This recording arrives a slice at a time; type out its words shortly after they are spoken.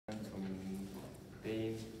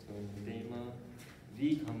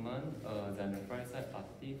man seine Freizeit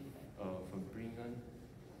aktiv verbringen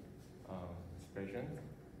sprechen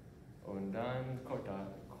und dann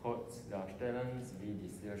kurz darstellen, wie die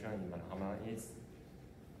Situation in meinem Heimat ist.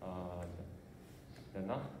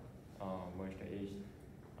 Danach möchte ich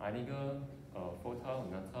einige Vorteile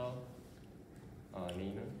und Nachteile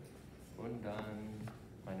nehmen und dann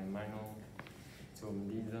meine Meinung zu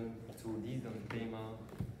diesem Thema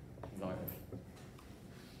sagen.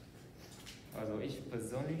 Also ich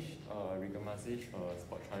persönlich regelmäßig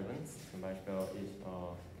Sport schreiben, zum Beispiel ich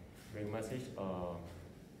regelmäßig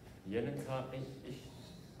jeden Tag, ich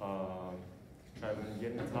schreibe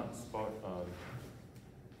jeden Tag Sport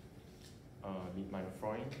mit meinem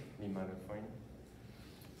Freund.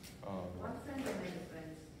 One friend or many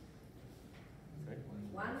friends? Sorry?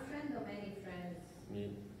 One friend or many friends?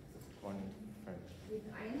 Mit one friend. Mit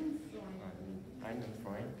einem Freund. Mit einem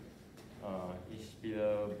Freund. Ich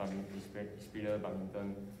spiele Badminton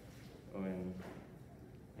und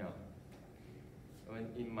ja.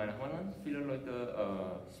 Und in meinem Heimatland viele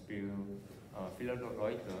Leute spielen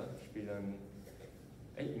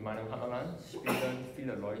in meinem Heimatland spielen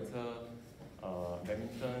viele Leute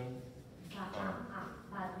Badminton.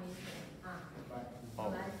 Badminton,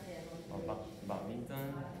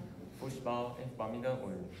 Badminton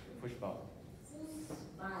und Fußball.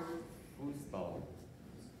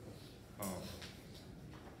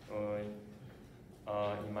 Und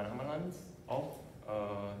in meinem Heimatland auch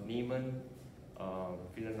nehmen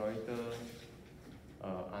viele Leute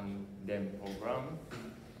an dem Programm,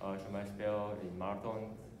 zum Beispiel in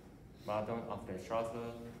Marathon auf der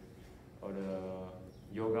Straße oder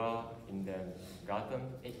Yoga in dem Garten,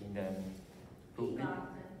 in dem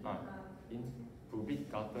Publikgarten.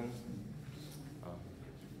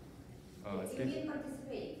 You mean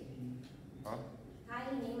participate?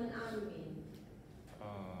 Teilnehmen an wen?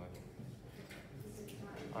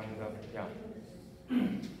 Ja.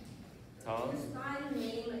 You start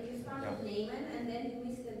nehmen and then you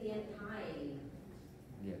miss at the end teil.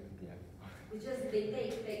 Yeah. It's just they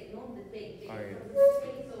take, not the take. Okay.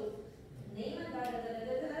 So nehmen, teil.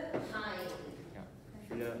 Ja.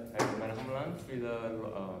 In meinem Heimatland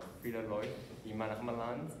viele Leute in meinem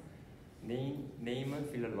Heimatland nehmen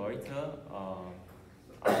viele Leute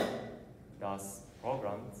das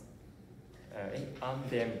Programm an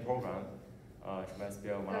dem Programm zum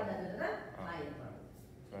Beispiel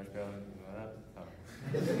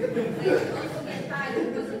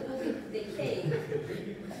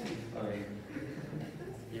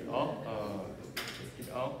es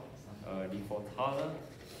gibt auch die Vorteile.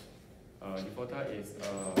 Die Vorteil ist,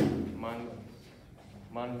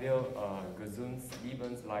 man will gesundes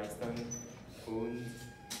Leben leisten und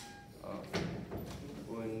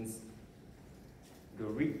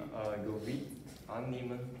Gewicht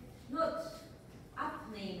annehmen. Not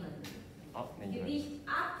abnehmen. Gewicht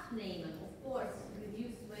abnehmen, of course,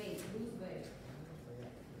 reduce weight, lose weight.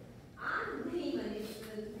 Annehmen is the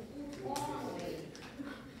wrong way.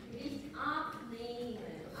 Gewicht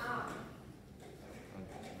abnehmen,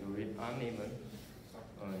 Gewicht annehmen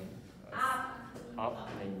und abnehmen.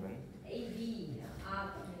 Abnehmen.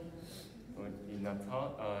 Und die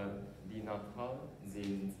Nachteile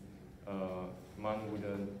sind, man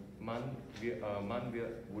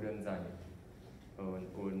wird wütend sein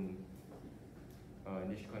und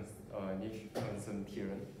nicht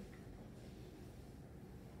konzentrieren.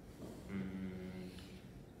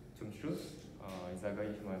 Zum Schluss sage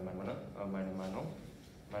ich meine Meinung.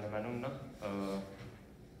 Meiner Meinung nach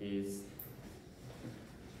ist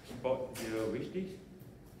Sport sehr wichtig,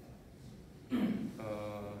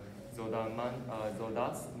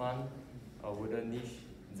 sodass man würde nicht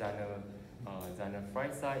seine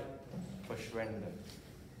Freizeit verschwenden.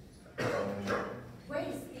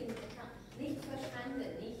 Wasting, nicht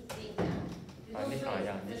verschwenden, nicht denken.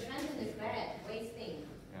 Verschwenden is bad, wasting.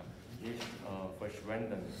 Ja, nicht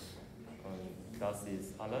verschwenden. Und das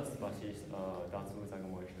ist alles, was ich dazu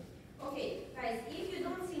sagen möchte. Okay, guys, if you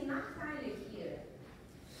don't see Nachteile here,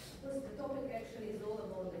 because the topic actually is all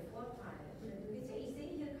about the Vorteile. Ich sehe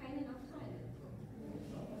hier keine Nachteile.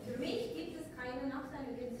 Für mich gibt es keine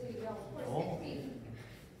Nachteile, wenn Sie ja, of course, active.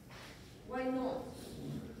 Why not?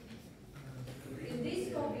 In this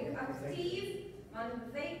topic, aktiv, man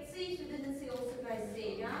bewegt sich, you didn't see also guys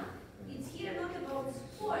say, yeah? It's here not about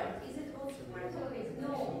sport. Is it about sport always?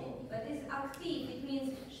 No, but it's aktiv. It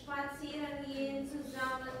means spazieren gehen,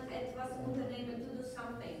 zusammen etwas unternehmen, to do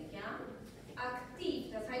something, ja?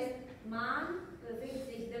 Aktiv, das heißt, man bewegt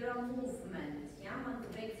sich, there are movement, ja? Man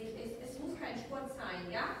bewegt sich, es muss kein Sport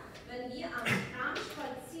sein, ja? Wenn wir am Strand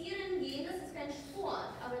spazieren gehen, das ist kein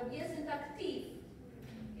Sport, aber wir sind aktiv,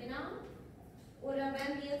 genau? Oder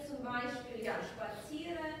wenn wir wir zum Beispiel ja,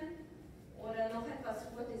 spazieren oder noch etwas,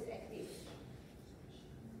 what is active?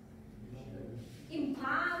 Im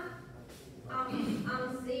Park,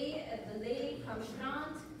 am See, at the lake, am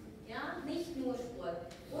Strand, ja, nicht nur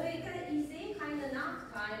Sport. Oder ich sehe keine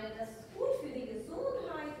Nachteile, das ist gut für die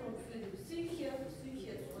Gesundheit und für die Psyche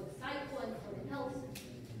for the psycho and for the health.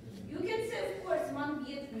 You can say, of course, man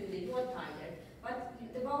wird müde, you're tired, but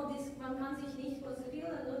about this, man kann sich nicht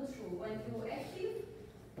konzentrieren, not true. When you're active,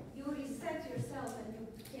 you reset yourself and you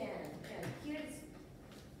can. Here it's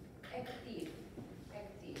active.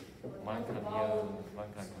 Man kann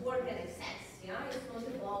sport and excess, yeah? It's not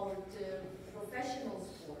about professional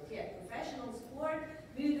sport. Yeah, professional sport,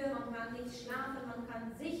 müde, man kann nicht schlafen, man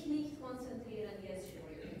kann sich nicht konzentrieren. Yes, sure,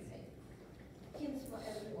 you can say. Kids for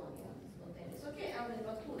everyone, yeah, it's okay, Alvin,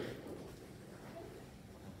 but good.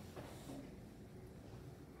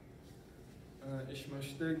 Ich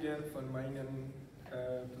möchte gerne von meinen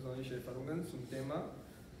persönlichen Erfahrungen zum Thema,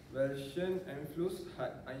 welchen Einfluss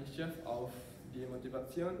hat ein Chef auf die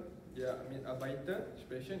Motivation der Mitarbeiter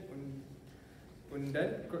sprechen und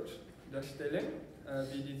dann kurz darstellen,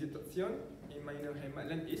 wie die Situation in meinem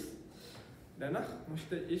Heimatland ist. Danach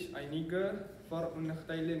möchte ich einige Vor- und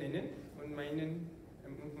Nachteile nennen und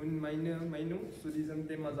meine Meinung zu diesem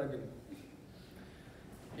Thema sagen.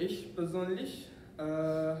 Ich persönlich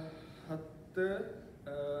hatte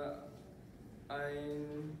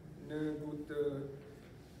einen guten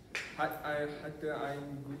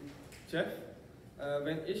Chef,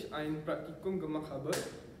 wenn ich ein Praktikum gemacht habe.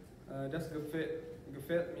 Das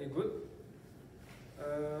gefällt mir gut.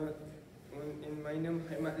 Und in meinem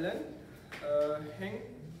Heimatland hängt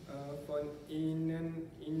von innen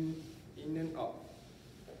ab.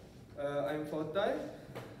 Ein Vorteil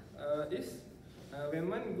ist, wenn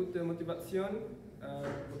man gute Motivation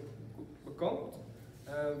bekommt,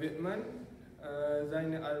 wird man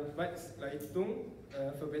seine Arbeitsleistung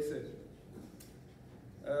verbessern.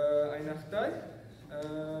 Ein Nachteil,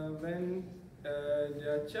 wenn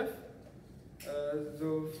der Chef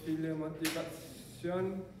so viele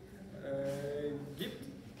Motivation gibt,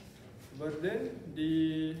 werden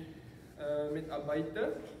die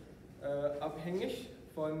Mitarbeiter abhängig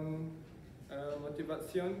von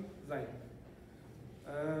Motivation sein.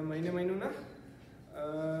 Meiner Meinung nach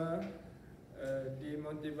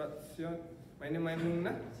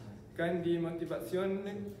kann die Motivation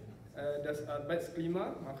das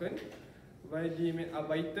Arbeitsklima machen, weil die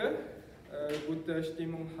Mitarbeiter gute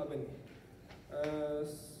Stimmung haben.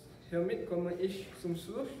 Hiermit komme ich zum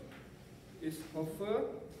Schluss. Ich hoffe,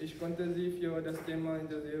 ich konnte Sie für das Thema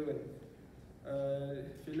interessieren.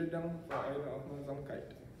 Vielen Dank für eure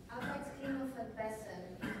Aufmerksamkeit. Arbeitsklima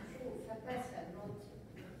verbessern, not.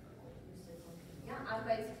 Ja,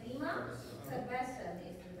 Arbeitsklima verbessern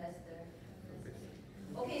ist das Beste.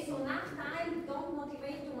 Okay, so Nachteil, don't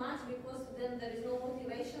motivate too much because then there is no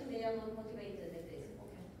motivation, they are not motivated at this.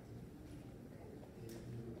 Okay.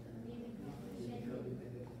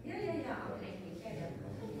 Yeah. Okay.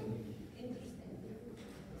 Interesting.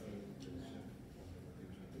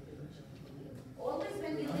 Always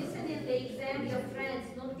when you listen in the exam, your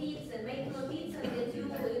friends, Notizen, make Notizen that you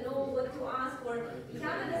know what to ask for. Ich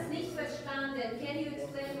habe das nicht verstanden. Can you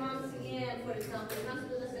explain once again, for example?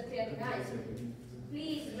 Kannst du das erklären? Guys,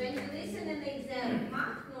 please, when you listen in the exam,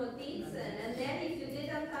 macht Notizen, and then if you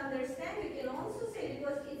didn't understand, you can also say,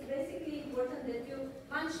 because it's basically important that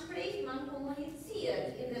man spricht, man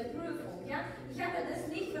kommuniziert in der Prüfung, ja? Ich habe das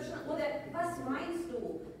nicht verstanden, oder was meinst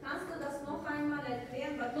du? Kannst du das noch einmal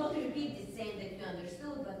erklären, but not repeat the same that you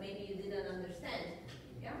understood, but maybe you didn't understand,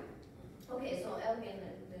 ja? Okay, so Elvin,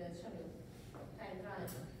 Shamil, Teil 3.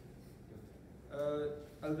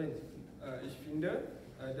 Alvin, ich finde,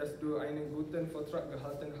 dass du einen guten Vortrag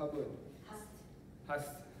gehalten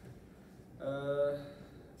hast.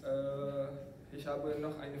 Ich habe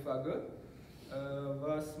noch eine Frage.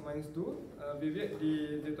 Was meinst du, wie wird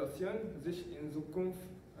die Situation sich in Zukunft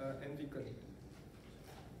entwickeln?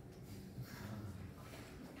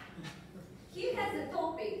 Here has a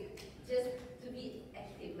topic, just to be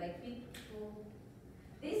active, like people.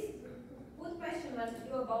 This good question was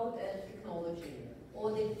you about technology,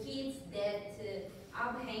 or the kids that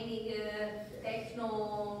abhängige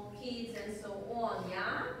Techno kids and so on,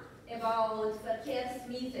 yeah? About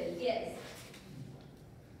Verkehrsmittel, yes.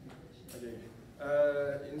 Okay.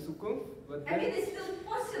 In Zukunft wird I mean, it's still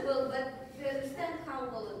possible, but you understand how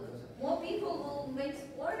more people will make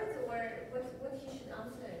sport, or what he should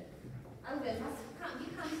answer. Alvin, wie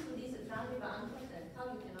kannst du diese Frage beantworten? How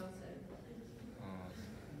you can answer?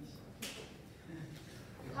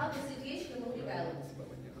 How the situation will develop?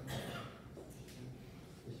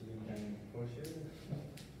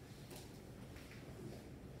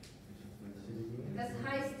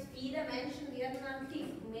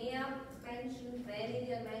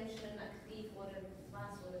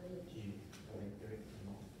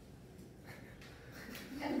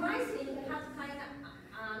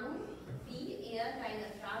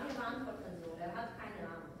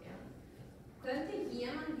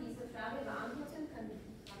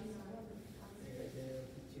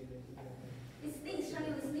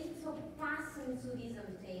 zu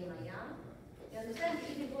diesem Thema, ja? You understand?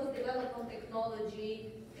 If it was development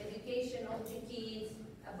technology, education of the kids,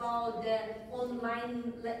 about the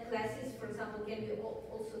online classes, for example, can be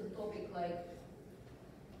also the topic like,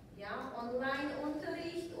 yeah, online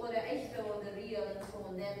Unterricht oder echte oder real and so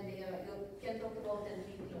on, then you can talk about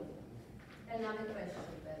Entwicklung. Another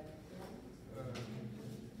question then.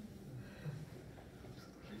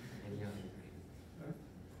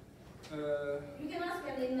 You can ask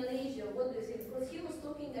him in Malaysia, what do you think? Because he was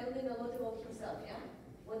talking earlier a lot about himself, yeah?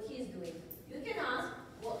 What he's doing. You can ask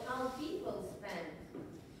how people spend,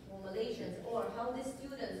 or Malaysians, or how the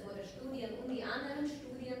students oder Studien und die anderen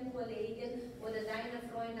Studienkollegen oder deine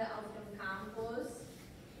Freunde auf dem Campus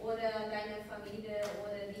oder deine Familie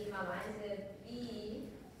oder die Malaysier,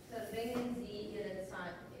 wie verbringen sie ihre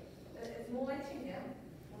Zeit? More watching, yeah?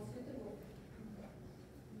 More suitable.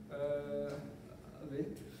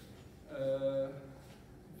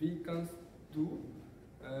 Wie kannst du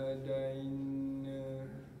deine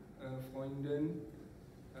Freunden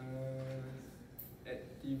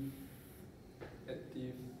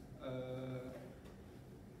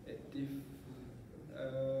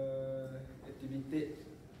Aktivität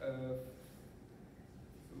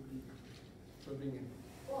verbringen?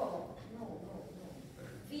 Oh, no.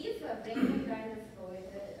 Wie verbringen deine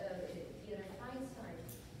Freunde ihre Freizeit?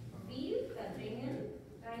 Wie verbringen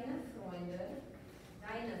deine Freunde,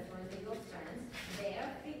 your friends, their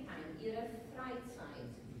free time, ihre Freizeit?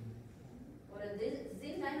 Oder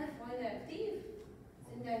sind deine Freunde aktiv?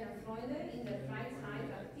 Sind deine Freunde in der Freizeit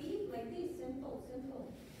aktiv? Like this, simple.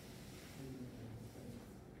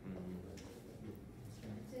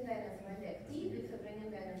 Sind deine Freunde aktiv? Wie verbringen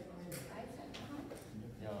deine Freunde Freizeit?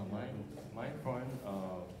 Ja, mein Freund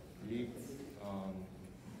liebt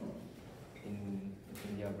in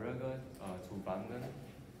der Berge zu wandern,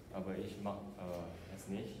 aber ich mag es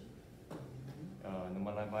nicht.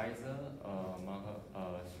 Normalerweise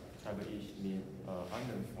schreibe ich mit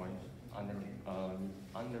anderen Freunden,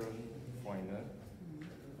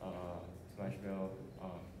 zum Beispiel,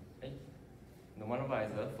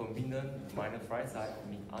 normalerweise verbinden meine Freizeit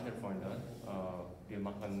mit anderen Freunden. Wir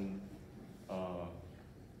machen,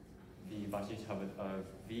 was ich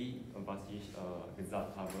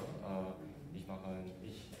gesagt habe, ich mache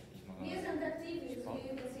Wir sind aktiv, wir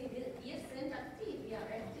sind aktiv, ja,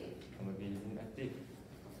 aktiv. Aber wir sind aktiv.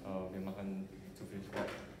 Wir machen zu viel Sport.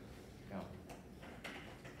 Ja.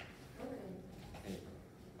 Okay.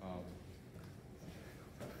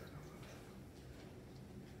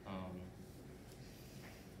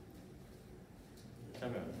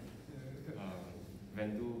 Samuel,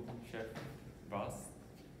 wenn du Chef warst,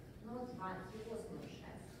 He was no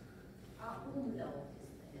chef. Umlaut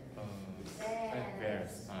ist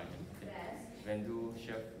wärst, wenn du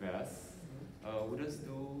Chef wärst, würdest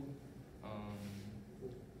du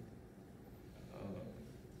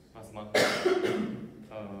was machen,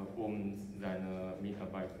 seine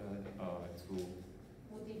Mitarbeiter zu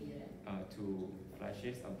motivieren. zu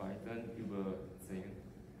Fleischarbeiten übersehen?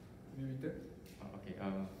 Wie bitte? Okay.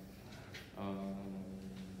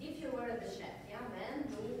 If you were the chef, yeah, then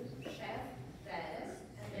do chef first,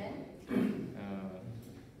 and then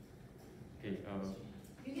okay.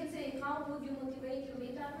 you can say how would you motivate your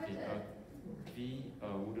mitarbeiter? Wie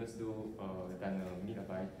würdest du deine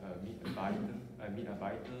Mitarbeiter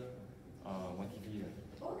motivieren?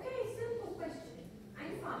 Okay, simple question.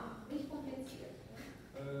 Einfach, nicht kompliziert.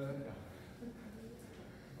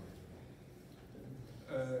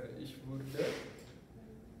 Ich würde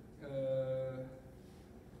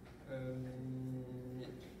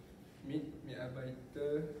mit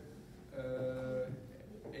Mitarbeiter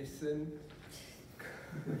essen.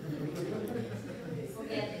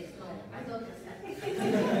 Forget it.